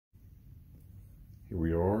Here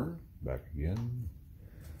we are, back again.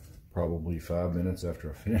 Probably 5 minutes after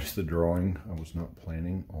I finished the drawing. I was not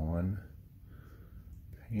planning on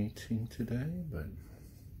painting today, but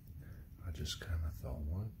I just kind of thought,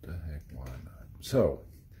 what the heck, why not? So,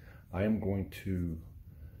 I am going to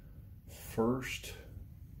first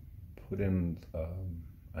put in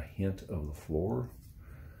a hint of the floor.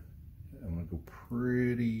 I'm going to go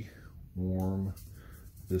pretty warm.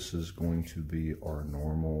 This is going to be our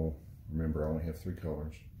normal. Remember, I only have three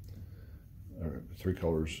colors.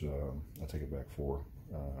 I'll take it back 4.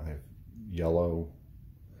 I have yellow.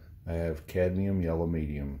 I have cadmium, yellow,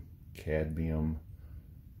 medium, cadmium,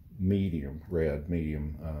 medium, red,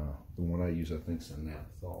 medium. The one I use, I think, is a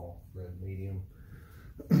naphthol, red, medium,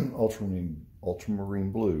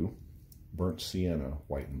 ultramarine blue, burnt sienna,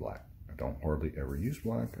 white, and black. I don't hardly ever use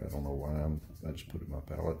black. I don't know why. I just put it in my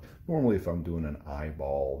palette. Normally, if I'm doing an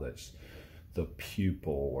eyeball, that's the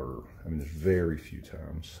pupil, or I mean, there's very few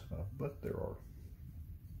times, but there are.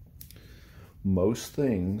 Most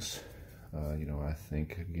things, you know, I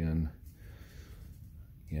think again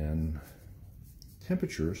in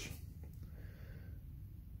temperatures,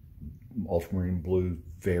 ultramarine blue,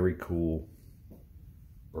 very cool,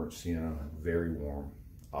 burnt sienna, very warm.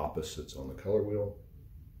 Opposites on the color wheel.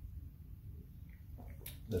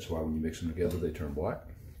 That's why when you mix them together, they turn black,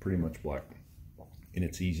 pretty much black. And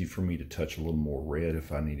it's easy for me to touch a little more red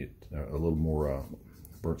if I need it, a little more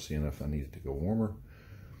burnt sienna if I need it to go warmer.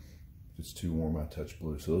 If it's too warm, I touch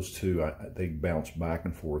blue. So those two, they bounce back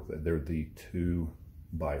and forth. They're the two,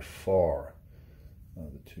 by far,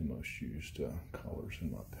 the two most used colors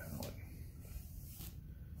in my palette.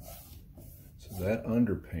 So that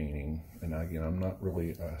underpainting, and again, I'm not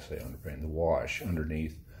really, I say underpainting, the wash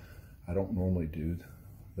underneath, I don't normally do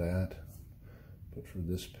that. But for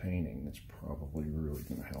this painting, it's probably really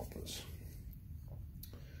going to help us.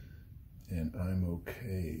 And I'm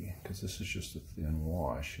okay, because this is just a thin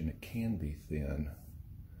wash, and it can be thin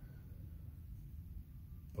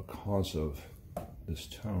because of this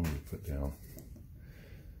tone we put down.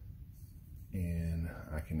 And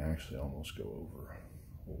I can actually almost go over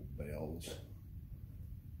old bells.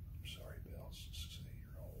 I'm sorry, bells, this is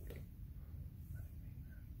 8-year-old.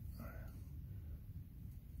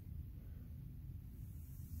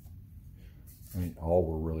 I mean, all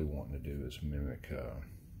we're really wanting to do is mimic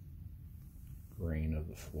grain of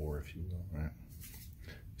the floor, if you will, right?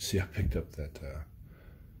 See, I picked up that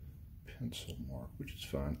pencil mark, which is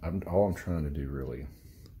fine. All I'm trying to do really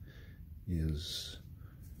is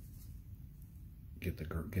get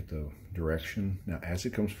the direction. Now, as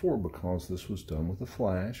it comes forward, because this was done with a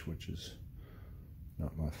flash, which is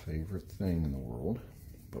not my favorite thing in the world,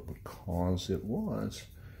 but because it was,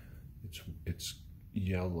 it's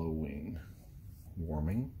yellowing.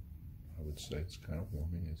 Warming, I would say it's kind of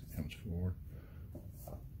warming as it comes forward.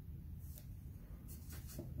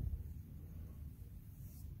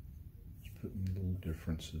 Just putting little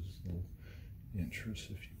differences, little interests,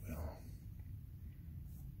 if you will.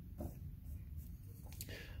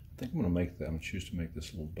 I think I'm going to make that, I'm going to choose to make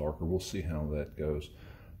this a little darker. We'll see how that goes.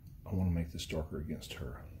 I want to make this darker against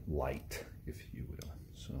her light, if you will.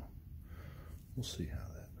 So we'll see how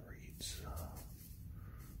that reads.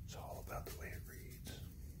 It's all about the way it reads.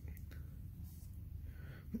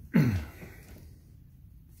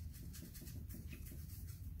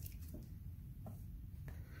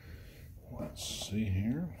 Let's see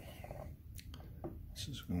here. This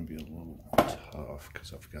is going to be a little tough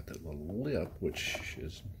because I've got that little lip, which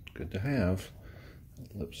is good to have.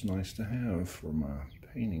 That lip's nice to have for my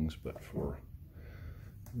paintings, but for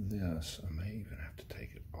this, I may even have to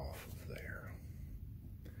take it off of there.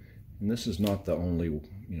 And this is not the only,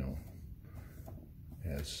 you know,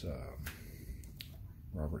 as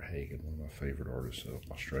Robert Hagen, one of my favorite artists,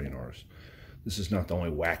 Australian artists, this is not the only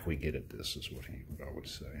whack we get at this, is what I would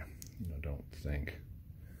say. You know, don't think,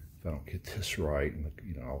 if I don't get this right,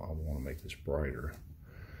 you know, I want to make this brighter.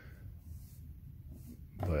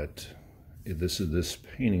 But this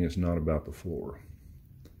painting is not about the floor.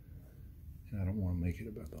 And I don't want to make it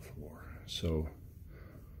about the floor. So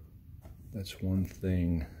that's one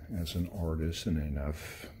thing as an artist, and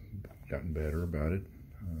I've gotten better about it.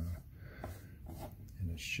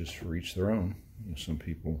 And it's just for each their own. You know, some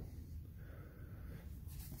people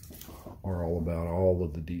are all about all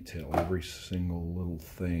of the detail, every single little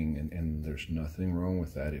thing, and there's nothing wrong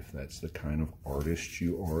with that. If that's the kind of artist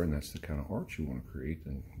you are and that's the kind of art you want to create,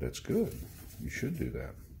 then that's good. You should do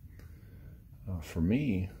that. For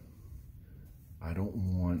me, I don't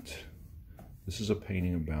want, this is a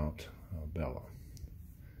painting about Bella.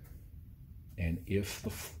 And if the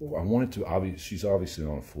floor, I want it to, she's obviously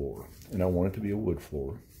on a floor, and I want it to be a wood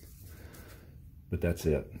floor. but that's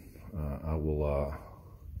it. I will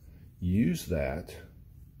use that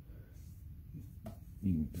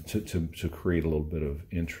to create a little bit of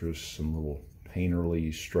interest, some little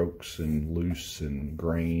painterly strokes and loose and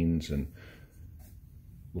grains and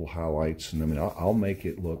little highlights. And I mean, I'll make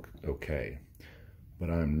it look okay, but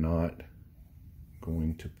I'm not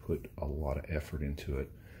going to put a lot of effort into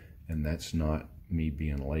it. And that's not me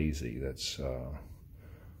being lazy. That's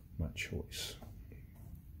my choice.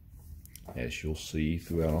 As you'll see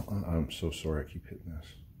throughout, I'm so sorry I keep hitting this.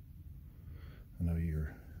 I know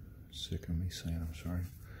you're sick of me saying I'm sorry,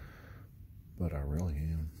 but I really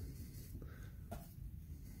am.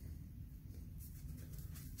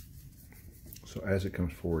 So as it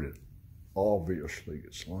comes forward, it obviously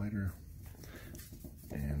gets lighter.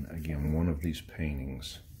 And again, one of these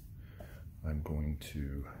paintings, I'm going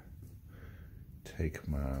to take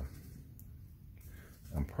my,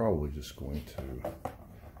 I'm probably just going to,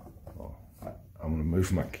 well, I'm going to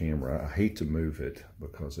move my camera. I hate to move it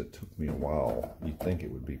because it took me a while. You'd think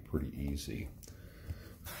it would be pretty easy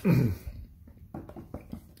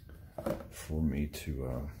for me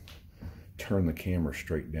to turn the camera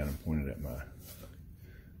straight down and point it at my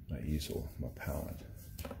easel, my palette.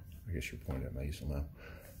 I guess you're pointing at my easel now.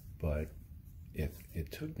 But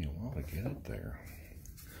it took me a while to get it there.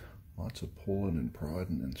 Lots of pulling and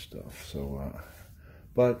prodding and stuff. So,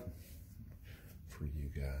 but for you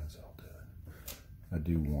guys, I'll do it. I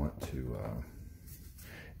do want to,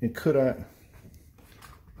 and could I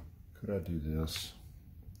do this?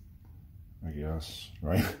 I guess,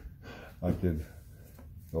 right? I could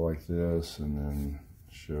go like this and then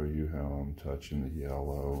show you how I'm touching the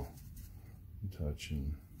yellow, I'm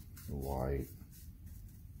touching the white.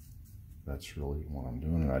 That's really what I'm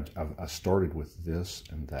doing. And I started with this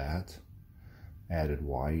and that, added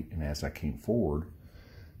white, and as I came forward,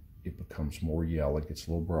 it becomes more yellow, it gets a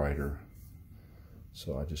little brighter.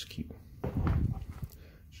 So I just keep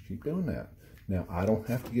doing that. Now, I don't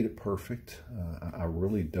have to get it perfect. I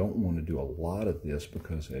really don't want to do a lot of this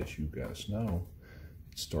because, as you guys know,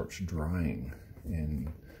 it starts drying. And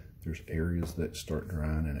there's areas that start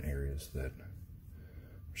drying and areas that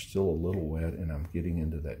are still a little wet, and I'm getting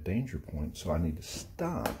into that danger point, so I need to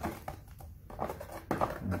stop. I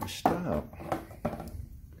need to stop.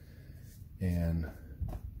 And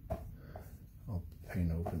I'll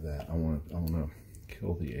paint over that. I want to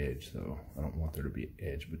kill the edge, though. I don't want there to be an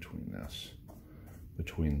edge between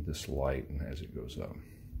this light and as it goes up.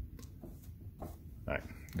 All right,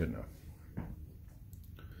 good enough.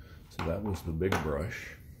 So that was the big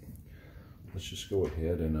brush. Let's just go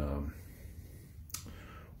ahead and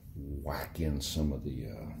whack in some of the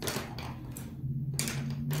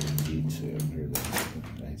detail here.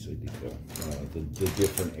 I say detail. The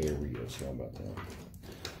different areas. How about that?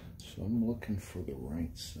 So I'm looking for the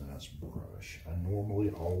right size brush. I normally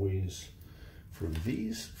always, for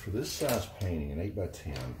this size painting, an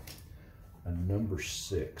 8x10, a number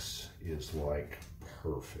 6 is like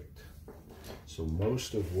perfect. So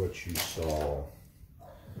most of what you saw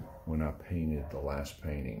when I painted the last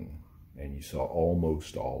painting, and you saw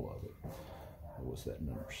almost all of it, was that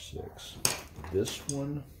number 6. This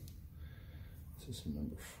one, this is a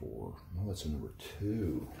number 4. No, that's a number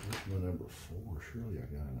 2. Where's my number 4? Surely I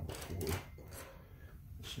got a number 4.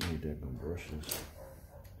 So many daggone brushes.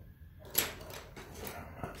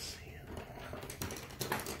 I'm not seeing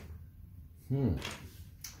it.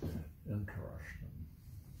 Interesting.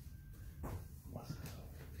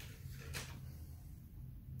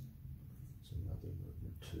 It's another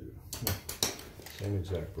number 2. Same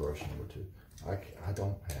exact brush, number 2. I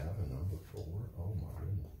don't have a number 4. Oh my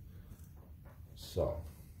goodness. So,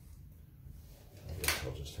 I guess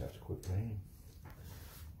I'll just have to quit painting.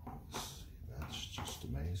 Let's see, that's just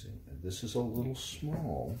amazing. And this is a little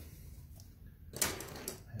small.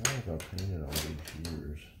 How have I painted all these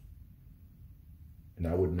years? And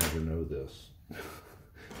I would never know this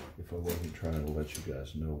if I wasn't trying to let you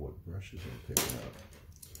guys know what brushes I'm picking up.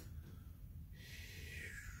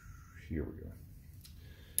 Here we go.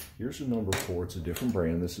 Here's a number 4. It's a different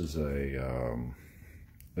brand. This is a,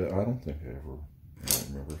 I don't remember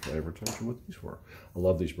if I ever told you what these were. I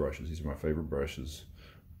love these brushes. These are my favorite brushes.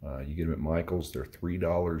 You get them at Michael's. They're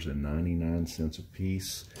 $3.99 a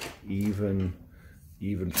piece. Even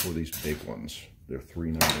for these big ones, they're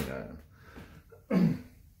 $3.99.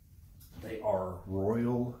 They are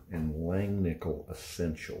Royal and Langnickel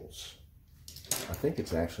Essentials. I think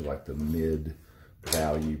it's actually like the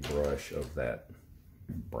mid-value brush of that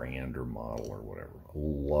brand or model or whatever. I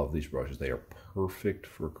love these brushes. They are perfect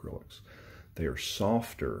for acrylics. They are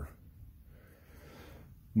softer.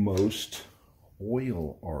 Most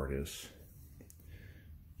oil artists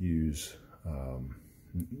use well,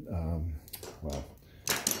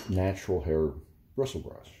 natural hair bristle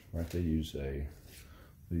brush, right? They use a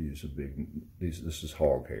big, this is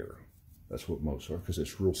hog hair. That's what most are, because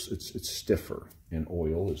it's real, it's stiffer. And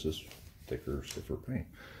oil is this thicker, stiffer paint.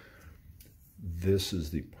 This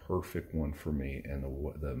is the perfect one for me, and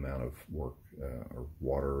the amount of work or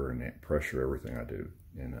water and pressure, everything I do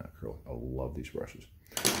in acrylic. I love these brushes.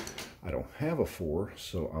 I don't have a 4,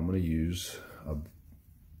 so I'm going to use a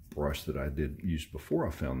brush that I did use before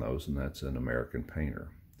I found those, and that's an American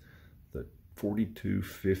Painter, the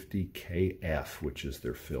 4250KF, which is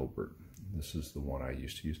their filbert. This is the one I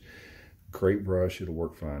used to use. Great brush, it'll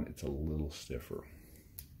work fine. It's a little stiffer,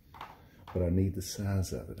 but I need the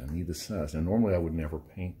size of it. I need the size. Now, normally I would never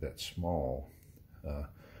paint that small,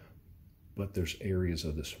 but there's areas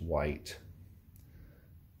of this white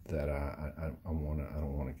that I don't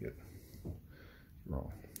want to get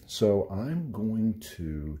wrong. So I'm going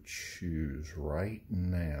to choose right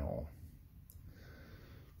now.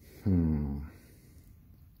 I'm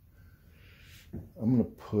going to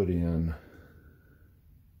put in,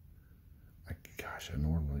 gosh, I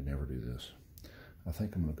normally never do this. I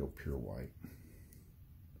think I'm going to go pure white.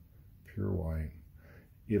 Pure white.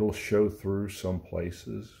 It'll show through some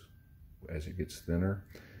places as it gets thinner.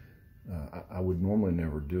 I would normally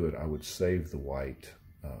never do it. I would save the white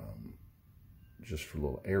just for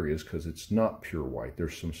little areas, because it's not pure white.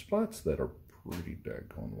 There's some spots that are pretty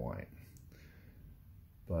daggone white.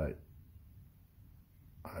 But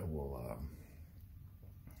I will,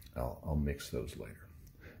 I'll mix those later.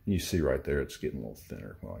 You see right there, it's getting a little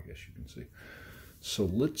thinner. Well, I guess you can see. So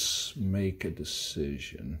let's make a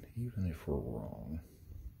decision, even if we're wrong,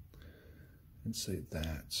 and say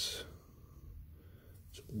it's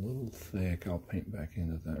a little thick. I'll paint back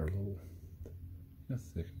into that, or a little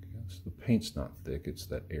thick, I guess. The paint's not thick, it's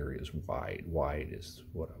that area is wide. Wide is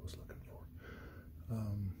what I was looking for.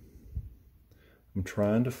 I'm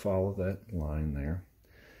trying to follow that line there.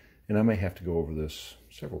 And I may have to go over this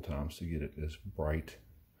several times to get it as bright.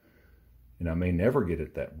 And I may never get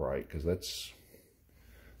it that bright, because that's,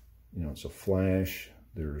 you know, it's a flash.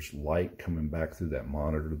 There's light coming back through that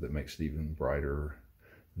monitor that makes it even brighter.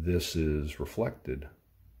 This is reflected,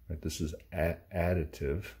 right? This is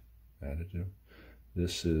additive.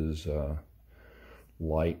 This is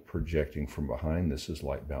light projecting from behind. This is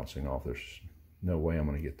light bouncing off. There's no way I'm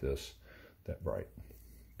going to get this that bright.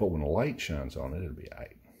 But when the light shines on it, it'll be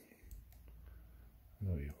bright. I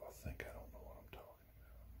know you all think I don't know what I'm talking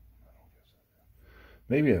about. I don't guess I do.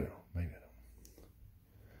 Maybe I don't. Maybe I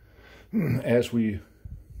don't. As we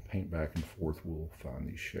paint back and forth, we'll find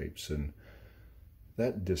these shapes, and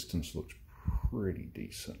that distance looks pretty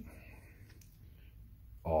decent.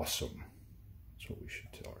 Awesome. That's what we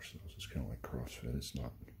should tell ourselves. It's kind of like CrossFit. It's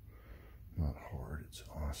not hard. It's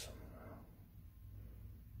awesome.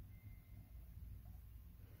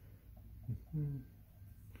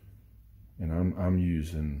 And I'm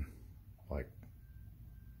using, like,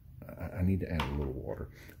 I need to add a little water.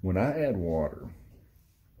 When I add water,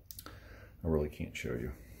 I really can't show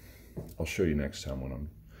you. I'll show you next time when I'm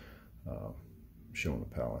showing the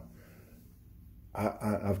palette.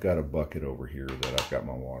 I've got a bucket over here that I've got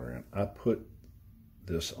my water in. I put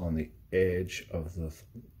this on the edge of the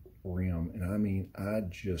rim, and I mean, I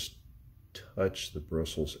just touch the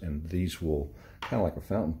bristles, and these will, kind of like a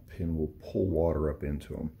fountain pen, will pull water up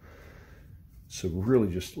into them. So really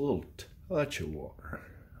just a little touch of water.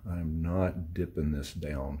 I'm not dipping this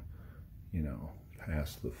down, you know,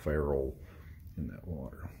 past the ferrule in that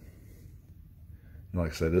water. And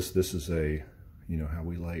like I said, this is a, you know, how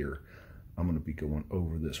we layer. I'm going to be going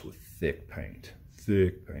over this with thick paint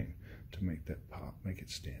to make that pop, make it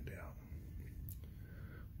stand out.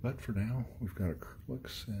 But for now, we've got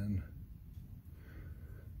acrylics, and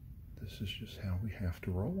this is just how we have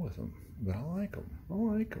to roll with them. But I like them. I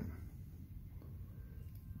like them.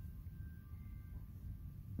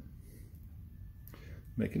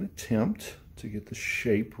 Make an attempt to get the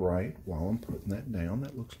shape right while I'm putting that down.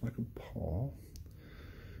 That looks like a paw.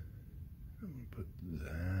 I'm going to put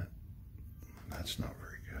that. That's not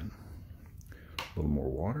very good. A little more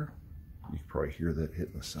water. You can probably hear that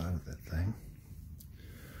hitting the side of that thing.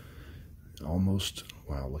 Almost,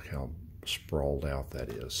 wow, look how sprawled out that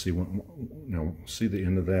is. See, now see the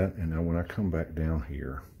end of that? And now when I come back down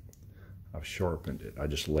here, I've sharpened it. I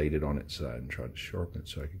just laid it on its side and tried to sharpen it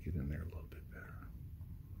so I could get in there a little bit better.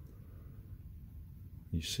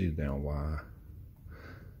 You see now why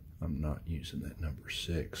I'm not using that number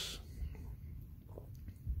 6.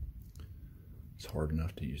 It's hard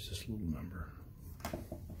enough to use this little number.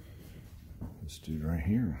 This dude right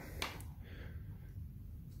here.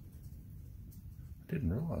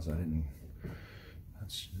 didn't realize I didn't.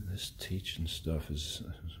 This teaching stuff is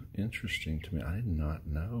interesting to me. I did not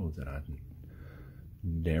know that I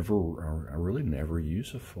really never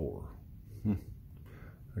use a 4.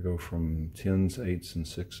 I go from 10s, 8s, and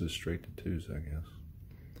 6s straight to 2s, I guess.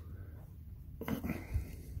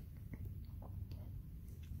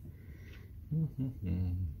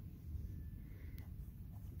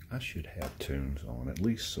 I should have tunes on, at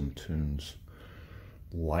least some tunes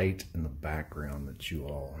light in the background that you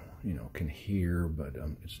all, can hear, but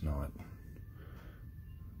it's not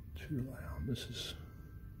too loud. This is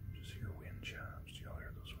just hear wind chimes. Do y'all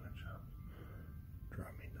hear those wind chimes?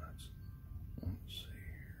 Drive me nuts. Let's see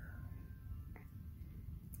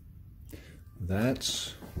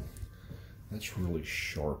here. That's really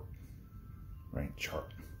sharp, right?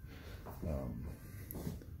 Sharp.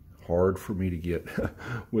 Hard for me to get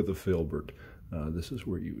with a filbert. This is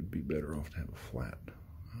where you would be better off to have a flat,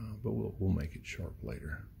 but we'll make it sharp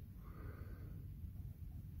later.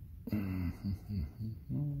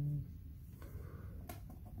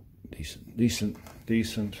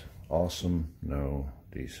 Decent, awesome, no,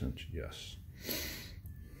 decent, yes.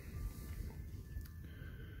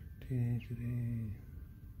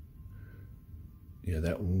 Yeah,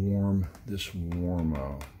 this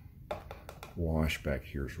warm wash back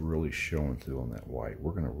here is really showing through on that white.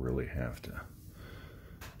 We're going to really have to,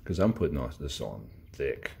 because I'm putting this on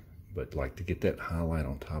thick, but like to get that highlight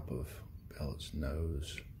on top of Bella's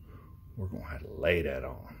nose, we're going to have to lay that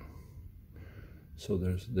on. So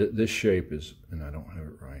there's this shape is, and I don't have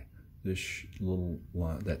it right, this little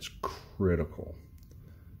line, that's critical.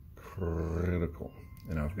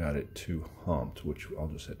 And I've got it too humped, which I'll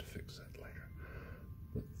just have to fix that later.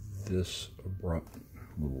 But this abrupt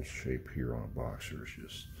little shape here on a boxer is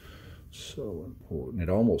just so important. It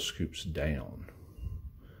almost scoops down.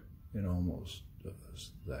 It almost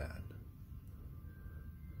does that.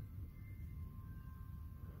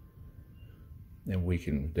 And we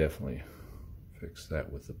can definitely fix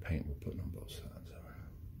that with the paint we're putting on both sides of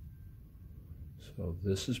it. So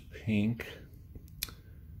this is pink.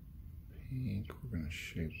 We're going to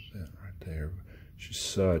shape that right there. She's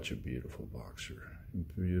such a beautiful boxer.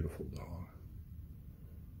 Beautiful dog.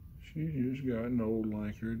 She just gotten old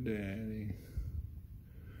like her daddy.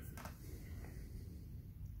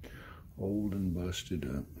 Old and busted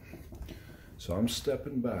up. So I'm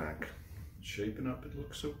stepping back. Shaping up, it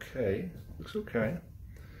looks okay. Looks okay.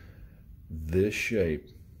 This shape,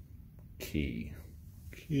 key.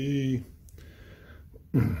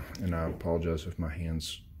 And I apologize if my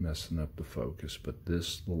hand's messing up the focus, but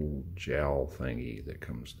this little jowl thingy that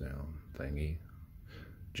comes down,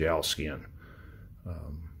 jowl skin,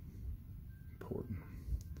 important.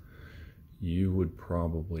 You would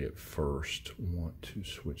probably at first want to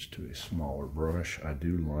switch to a smaller brush. I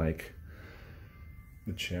do like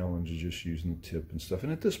the challenge of just using the tip and stuff.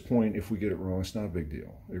 And at this point, if we get it wrong, it's not a big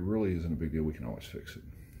deal. It really isn't a big deal. We can always fix it.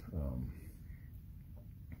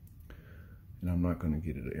 And I'm not going to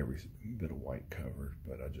get it every bit of white covered,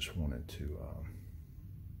 but I just wanted to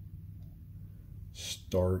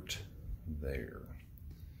start there.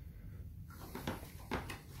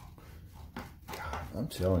 God, I'm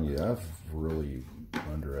telling you, I've really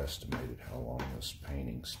underestimated how long this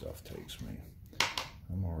painting stuff takes me.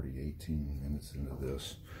 I'm already 18 minutes into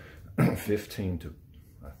this. 15 to,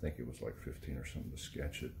 I think it was like 15 or something to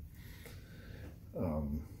sketch it.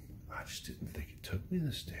 I just didn't think it took me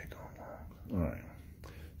this daggone long. All right,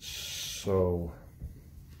 so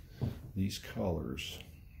these colors,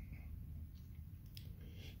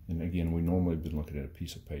 and again, we normally have been looking at a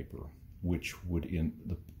piece of paper, which would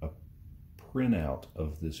a printout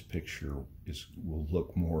of this picture will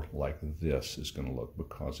look more like this is going to look,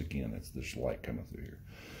 because again, there's light coming through here.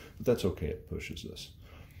 But that's okay, it pushes this.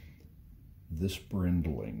 This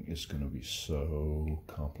brindling is going to be so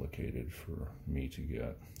complicated for me to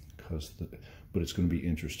get, but it's going to be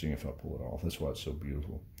interesting if I pull it off. That's why it's so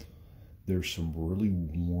beautiful. There's some really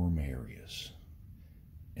warm areas,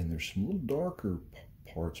 and there's some little darker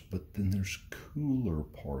parts, but then there's cooler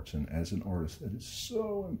parts. And as an artist, that is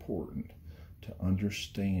so important to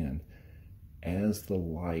understand as the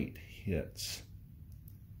light hits,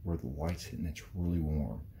 where the light's hitting, it's really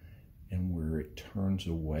warm, and where it turns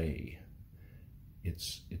away,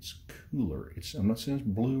 it's cooler. I'm not saying it's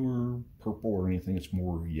blue or purple or anything, it's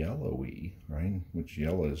more yellowy, right? Which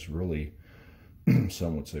yellow is really,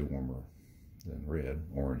 some would say, warmer than red.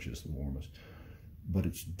 Orange is the warmest. But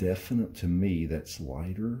it's definite to me, that's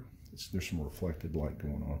lighter. There's some reflected light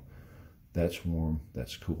going on. That's warm,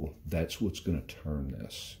 that's cool. That's what's going to turn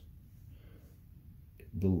this.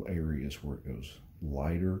 Little areas where it goes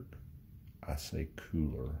lighter, I say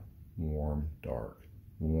cooler, warm, dark,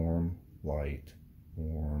 warm, light,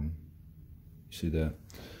 warm. You see that?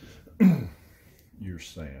 You're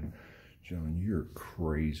saying, John, you're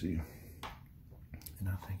crazy. And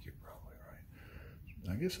I think you're probably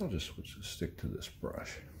right. I guess I'll just stick to this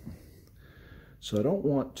brush. So I don't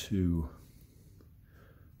want to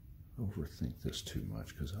overthink this too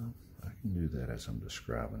much, because I can do that as I'm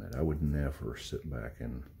describing it. I would never sit back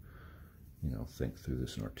and, you know, think through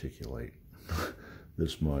this and articulate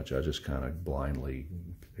this much. I just kind of blindly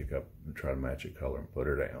pick up and try to match a color and put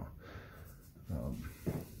her down.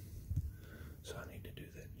 So I need to do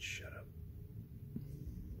that and shut up.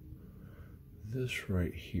 This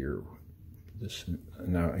right here, this,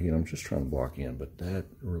 now again, I'm just trying to block in, but that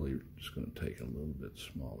really is going to take a little bit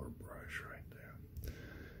smaller brush right there.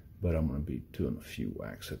 But I'm going to be doing a few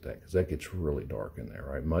whacks at that, because that gets really dark in there,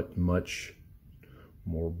 right? Much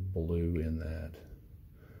more blue in that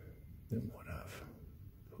than what I've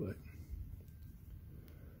put.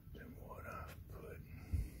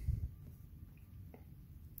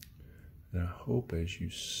 And I hope, as you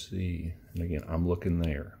see, and again, I'm looking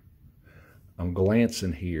there. I'm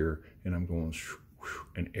glancing here, and I'm going,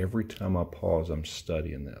 and every time I pause, I'm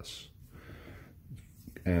studying this.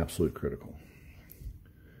 Absolutely critical.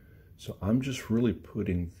 So I'm just really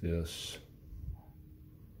putting this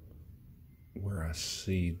where I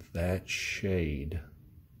see that shade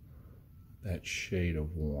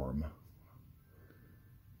of warm.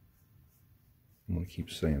 I'm going to keep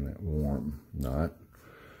saying that, warm, not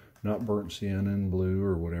burnt sienna and blue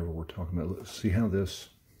or whatever we're talking about. Let's see how this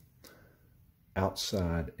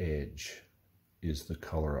outside edge is the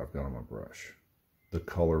color I've got on my brush. The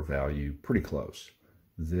color value, pretty close.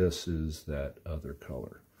 This is that other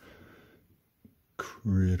color.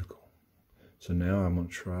 Critical. So now I'm going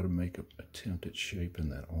to try to make an attempt at shaping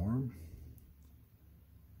that arm.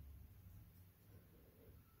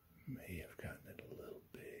 May have gotten it a little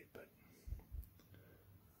big, but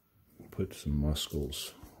put some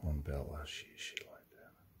muscles on Bella. She like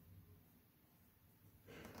that.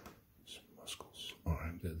 Some muscles. All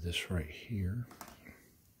right, this right here.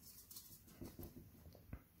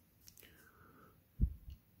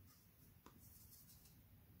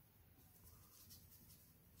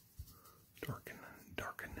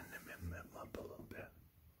 Darken them up a little bit.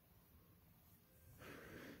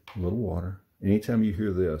 A little water. Anytime you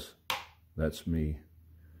hear this, that's me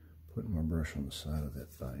putting my brush on the side of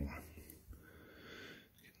that thing.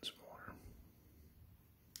 Getting some water.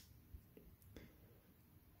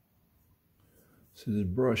 See, the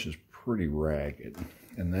brush is pretty ragged,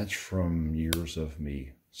 and that's from years of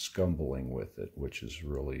me scumbling with it, which is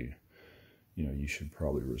really, you know, you should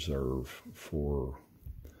probably reserve for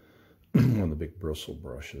one of the big bristle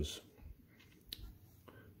brushes.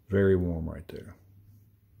 Very warm right there.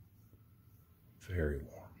 Very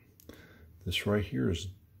warm. This right here is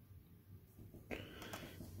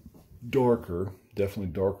darker,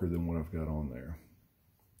 definitely darker than what I've got on there.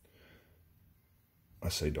 I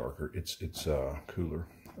say darker, it's cooler.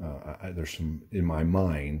 There's some, in my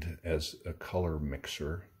mind, as a color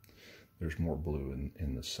mixer, there's more blue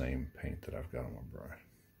in the same paint that I've got on my brush.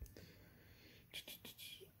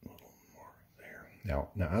 A little more there. Now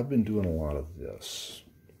I've been doing a lot of this.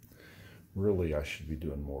 Really, I should be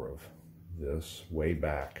doing more of this way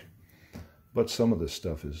back. But some of this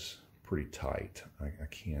stuff is pretty tight. I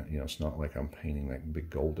can't, you know, it's not like I'm painting that big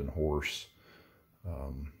golden horse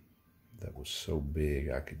that was so big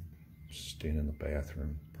I could stand in the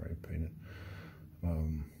bathroom, probably paint it.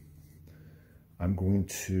 I'm going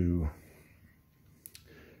to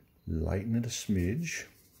lighten it a smidge.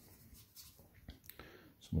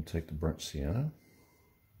 So I'm going to take the burnt sienna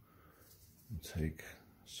and take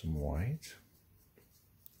some white.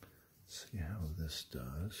 See how this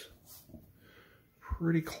does.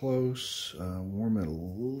 Pretty close. Warm it a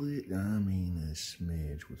little, a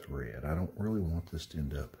smidge with red. I don't really want this to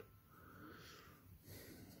end up.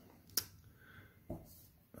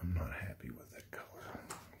 I'm not happy with that color.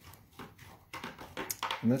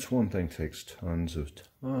 And that's one thing, takes tons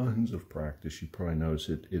of practice. You probably notice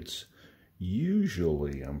it. It's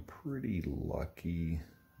usually, I'm pretty lucky.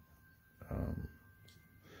 I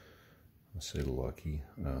say lucky,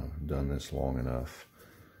 done this long enough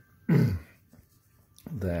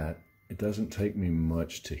that it doesn't take me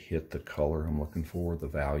much to hit the color I'm looking for, the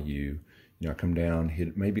value. You know, I come down, hit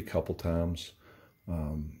it maybe a couple times.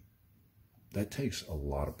 That takes a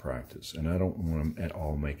lot of practice, and I don't want to at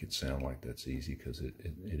all make it sound like that's easy, because it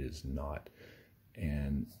is not.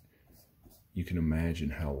 And you can imagine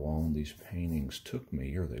how long these paintings took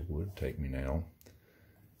me, or they would take me now,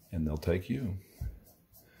 and they'll take you,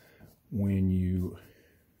 when you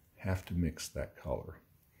have to mix that color.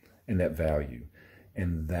 and that value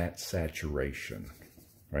and that saturation,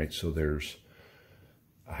 right? So there's,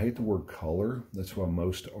 I hate the word color. That's why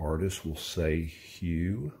most artists will say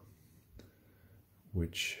hue,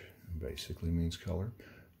 which basically means color.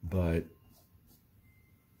 But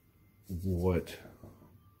what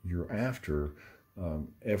you're after,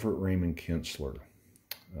 Everett Raymond Kinsler,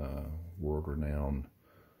 world-renowned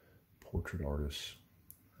portrait artist,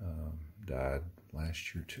 died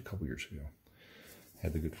last year, a couple years ago.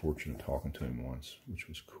 Had the good fortune of talking to him once, which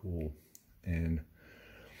was cool. And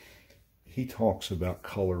he talks about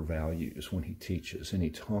color values when he teaches, and he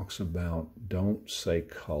talks about don't say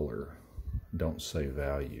color, don't say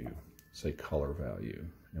value, say color value.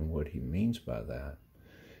 And what he means by that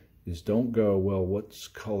is don't go, well, what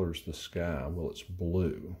color's the sky? Well, it's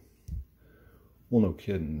blue. Well, no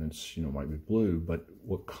kidding, it's, you know, might be blue, but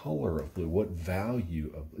what color of blue, what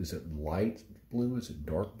value of, is it light blue? Is it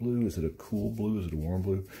dark blue? Is it a cool blue? Is it a warm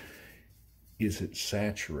blue? Is it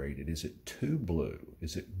saturated? Is it too blue?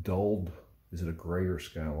 Is it dulled? Is it a grayer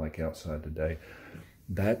sky like outside today?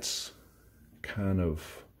 That's kind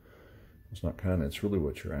of, it's not kind of, it's really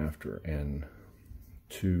what you're after. And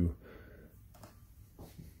to,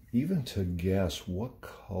 even to guess what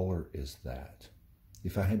color is that,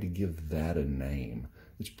 if I had to give that a name,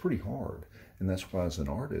 it's pretty hard. And that's why as an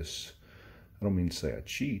artist, I don't mean to say I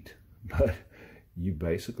cheat, but you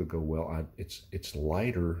basically go, well, it's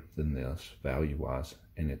lighter than this value-wise,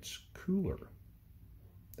 and it's cooler.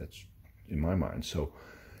 That's in my mind. So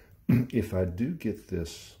if I do get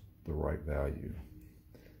this the right value,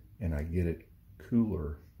 and I get it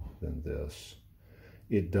cooler than this,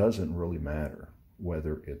 it doesn't really matter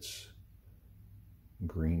whether it's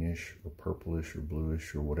greenish or purplish or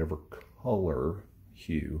bluish or whatever color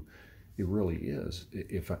hue it really is.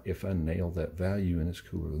 If I nail that value and it's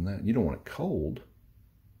cooler than that, you don't want it cold.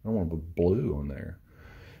 I don't want to put blue on there.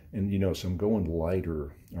 And you know, so I'm going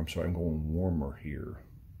lighter, I'm going warmer here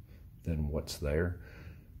than what's there.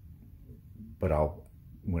 But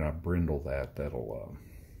when I brindle that, that'll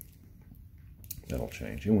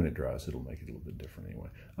change. And when it dries, it'll make it a little bit different anyway.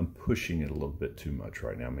 I'm pushing it a little bit too much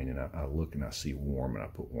right now, meaning I look and I see warm and I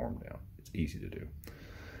put warm down. It's easy to do.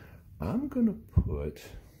 I'm gonna put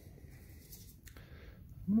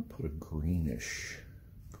a greenish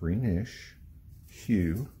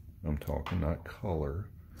hue. I'm talking, not color.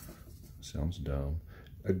 Sounds dumb.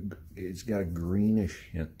 It's got a greenish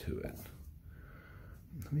hint to it.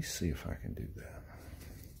 Let me see if I can do that.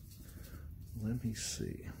 Let me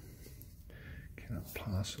see. Can I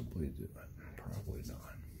possibly do it? Probably not.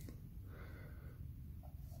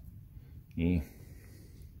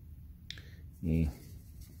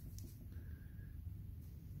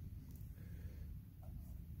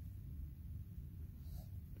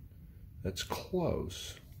 That's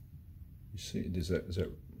close. You see, is that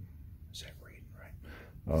reading right?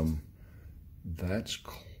 That's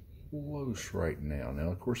close right now. Now,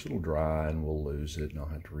 of course, it'll dry and we'll lose it, and I'll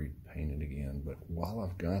have to repaint it again. But while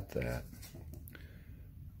I've got that,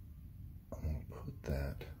 I'm going to put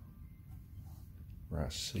that where I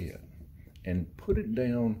see it and put it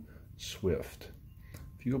down swift.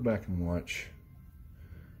 If you go back and watch,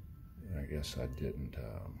 I guess I didn't,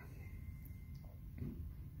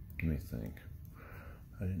 let me think.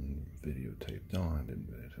 I didn't videotape, no, I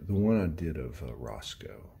didn't videotape. The one I did of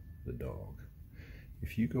Roscoe, the dog.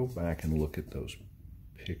 If you go back and look at those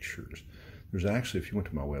pictures, there's actually, if you went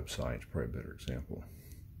to my website, it's probably a better example.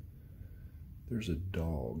 There's a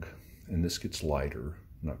dog, and this gets lighter.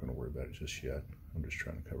 I'm not going to worry about it just yet. I'm just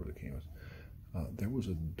trying to cover the canvas. There was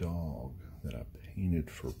a dog that I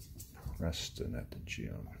painted for Preston at the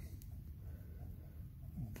gym.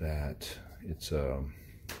 That it's a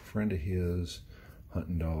friend of his,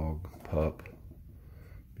 hunting dog, pup,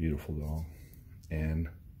 beautiful dog, and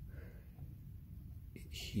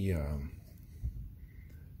he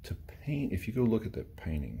to paint. If you go look at that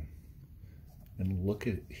painting and look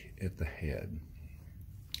at the head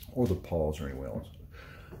or the paws or anywhere else,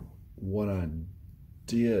 what I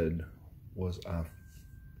did was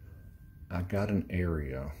I got an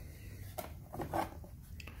area.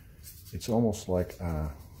 It's almost like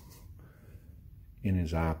in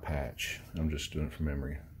his eye patch, I'm just doing it from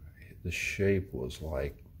memory, the shape was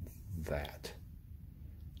like that,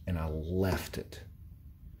 and I left it.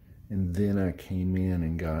 And then I came in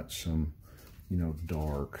and got some, you know,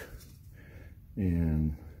 dark,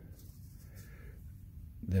 and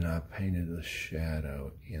then I painted a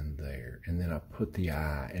shadow in there, and then I put the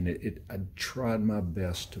eye, and I tried my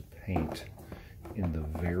best to paint in the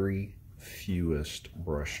very fewest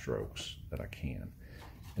brush strokes that I can.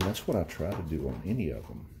 And that's what I try to do on any of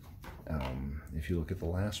them. If you look at the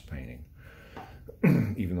last painting,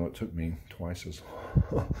 even though it took me twice as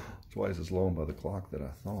long by the clock that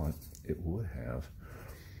I thought it would have.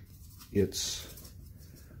 It's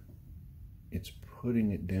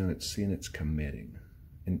putting it down, it's seeing it's committing.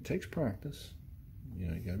 And it takes practice. You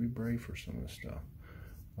know, you gotta be brave for some of this stuff.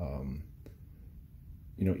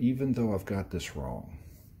 You know, even though I've got this wrong,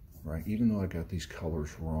 right? Even though I got these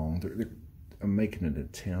colors wrong, I'm making an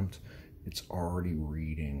attempt. It's already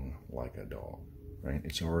reading like a dog, right?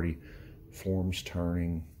 It's already forms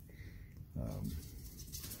turning.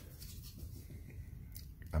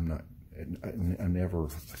 I never,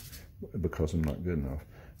 because I'm not good enough,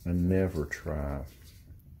 I never try,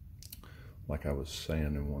 like I was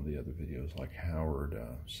saying in one of the other videos, like Howard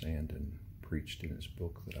Sandin preached in his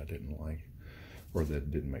book that I didn't like, or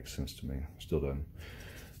that didn't make sense to me, still doesn't,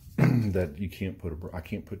 that you can't I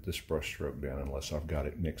can't put this brush stroke down unless I've got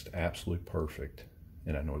it mixed absolutely perfect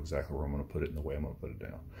and I know exactly where I'm going to put it and the way I'm going to put it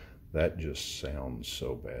down. That just sounds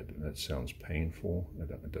so bad. That sounds painful.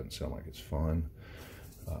 It doesn't sound like it's fun.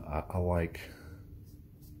 I like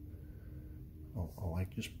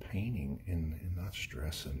just painting and not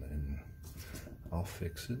stressing, and I'll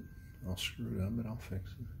fix it. I'll screw it up, but I'll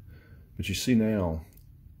fix it. But you see now,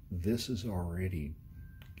 this is already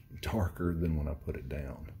darker than when I put it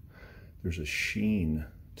down. There's a sheen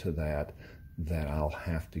to that I'll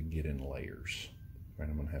have to get in layers. Right,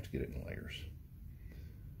 I'm gonna have to get it in layers.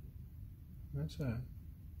 That's that.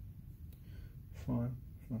 Fun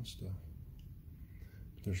stuff.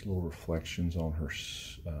 There's little reflections on her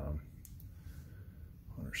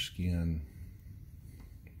skin.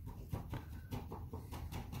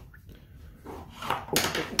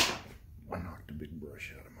 I knocked a big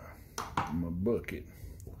brush out of my bucket.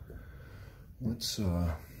 Let's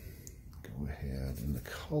go ahead, and the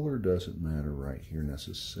color doesn't matter right here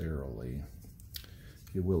necessarily.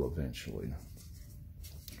 It will eventually,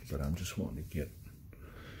 but I'm just wanting to get,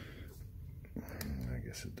 I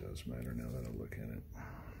guess it does matter now that I look at it.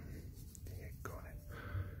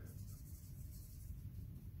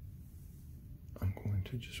 I'm going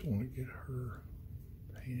to just want to get her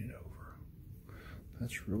painted over.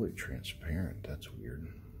 That's really transparent. That's weird.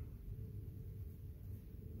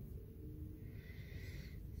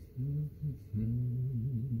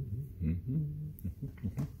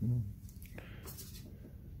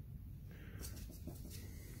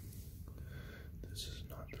 This is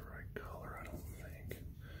not the right color, I don't think.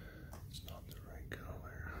 It's not the right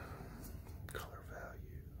color. Color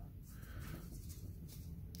value.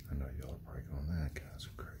 I know y'all are probably going, that guy's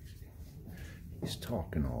crazy. He's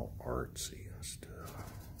talking all artsy and stuff.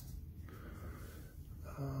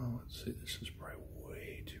 Let's see, this is probably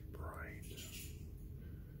way too bright.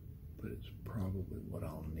 But it's probably what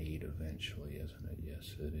I'll need eventually, isn't it?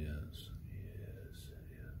 Yes, it is. Yes,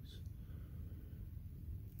 it is.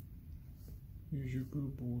 She's your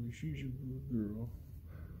good boy. She's your good girl.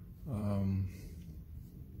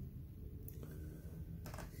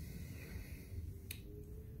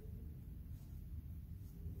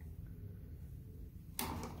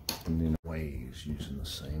 And then ways using the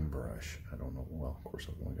same brush. I don't know. Well, of course,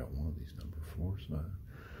 I've only got one of these number 4, so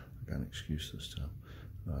I got an excuse this time.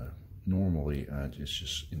 Normally, it's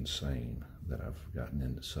just insane that I've gotten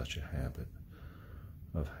into such a habit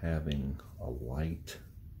of having a light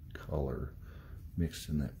color mixed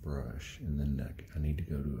in that brush, and then I need to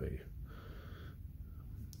go to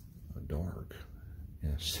a dark.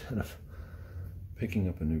 And instead of picking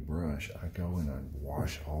up a new brush, I go and I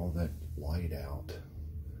wash all that light out,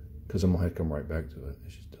 because I'm going to have to come right back to it.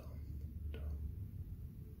 It's just dumb.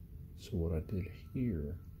 So what I did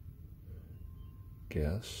here,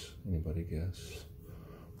 guess? Anybody guess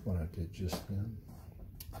what I did just then?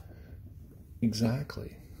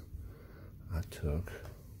 Exactly. I took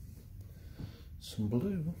some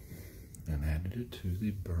blue and added it to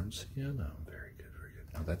the burnt sienna. Very good, very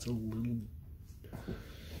good. Now that's a little,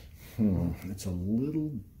 it's a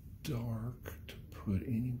little dark to put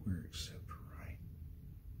anywhere except right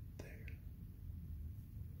there.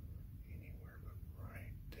 Anywhere but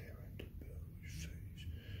right there into Bella's face.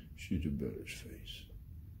 She's a Bella's face.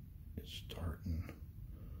 It's starting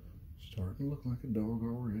to look like a dog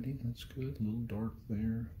already. That's good. A little dark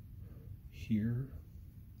there. Here.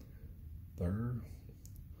 There.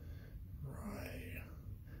 Right.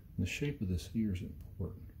 And the shape of this ear is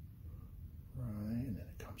important. Right. And then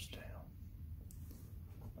it comes down.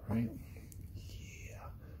 Right. Yeah.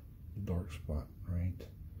 The dark spot right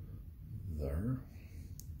there.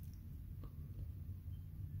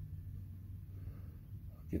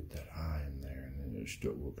 I'll get that eye in there, and then it'll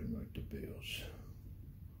start looking like the bills.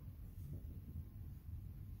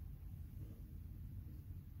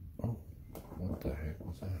 Oh, what the heck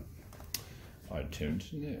was that? I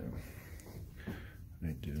don't know. I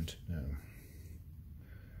don't know.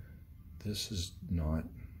 This is not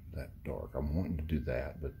that dark. I'm wanting to do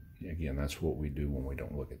that, but again, that's what we do when we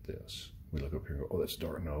don't look at this. We look up here and go, oh, that's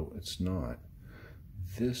dark. No, it's not.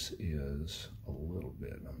 This is a little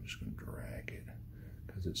bit. I'm just going to drag it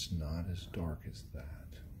because it's not as dark as that.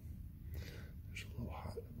 There's a little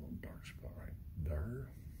dark spot right there.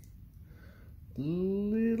 A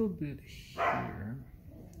little bit here.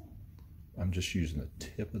 I'm just using the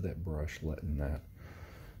tip of that brush, letting that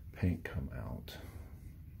paint come out.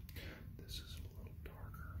 This is a little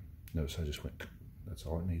darker. Notice I just went, that's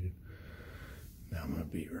all I needed. Now I'm going to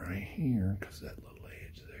be right here because that little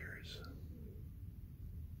edge there is,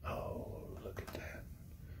 oh, look at that.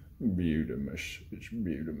 Beautimous. It's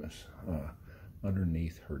beautimous.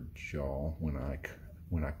 Underneath her jaw, when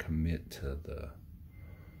I commit to the,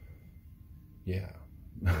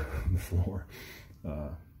 the floor,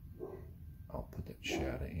 I'll put that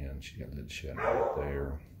shadow in. She got a little shadow right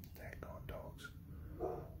there. Daggone dogs.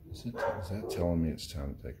 Is that telling me it's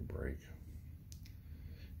time to take a break?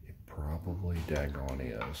 It probably daggone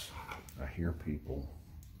is. I hear people,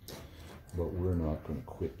 but we're not going to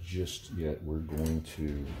quit just yet. We're going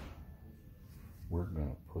to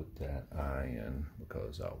put that eye in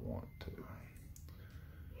because I want to.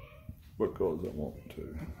 Because I want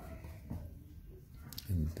to.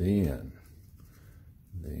 And then,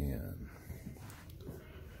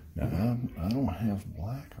 now I don't have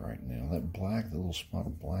black right now. That black, the little spot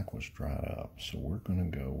of black was dried up. So we're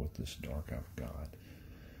going to go with this dark I've got.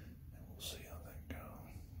 And we'll see how that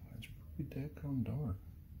goes. It's pretty daggone dark.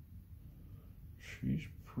 She's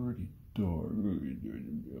pretty dark.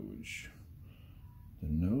 The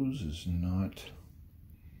nose is not,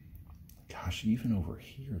 gosh, even over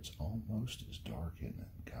here, it's almost as dark, isn't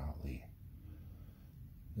it? Golly.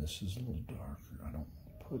 This is a little darker. I don't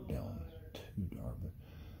put down too dark, but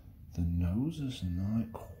the nose is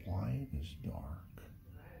not quite as dark.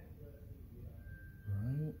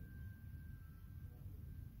 Right?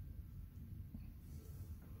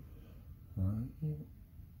 Right?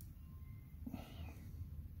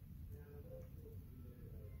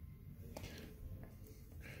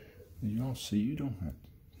 Y'all see, you don't have to,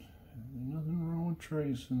 nothing wrong with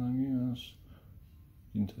tracing, I guess.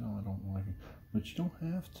 You can tell I don't like it, but you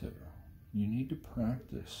don't have to. You need to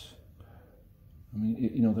practice. I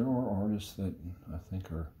mean, there are artists that I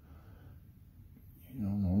think are,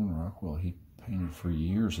 Norman Rockwell, he painted for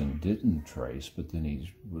years and didn't trace, but then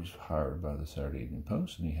he was hired by the Saturday Evening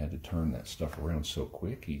Post and he had to turn that stuff around so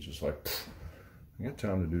quick. He's just like, I got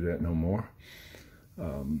time to do that no more.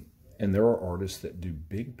 And there are artists that do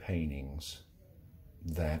big paintings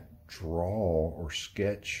that draw or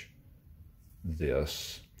sketch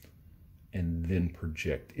this and then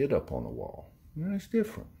project it up on the wall. And that's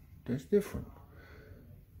different. That's different.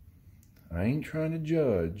 I ain't trying to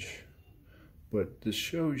judge, but this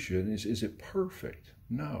shows you, is it perfect?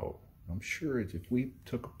 No. I'm sure if we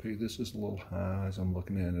took a picture, this is a little high as I'm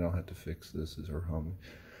looking at it, I'll have to fix this as her home.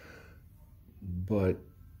 But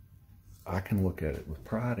I can look at it with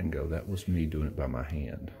pride and go, that was me doing it by my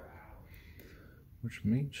hand. Which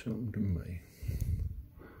means something to me.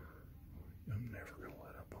 I'm never going to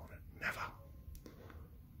let up on it. Never.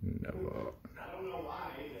 Never.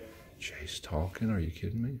 Chase talking? Are you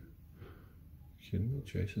kidding me? You kidding me?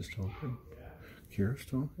 Chase is talking? Kira's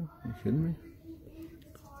talking? Are you kidding me?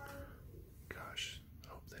 Gosh, I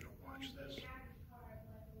hope they don't watch this.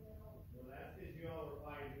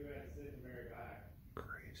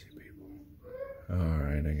 Crazy people.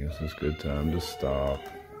 Alright, I guess it's a good time to stop.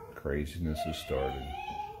 Craziness has started.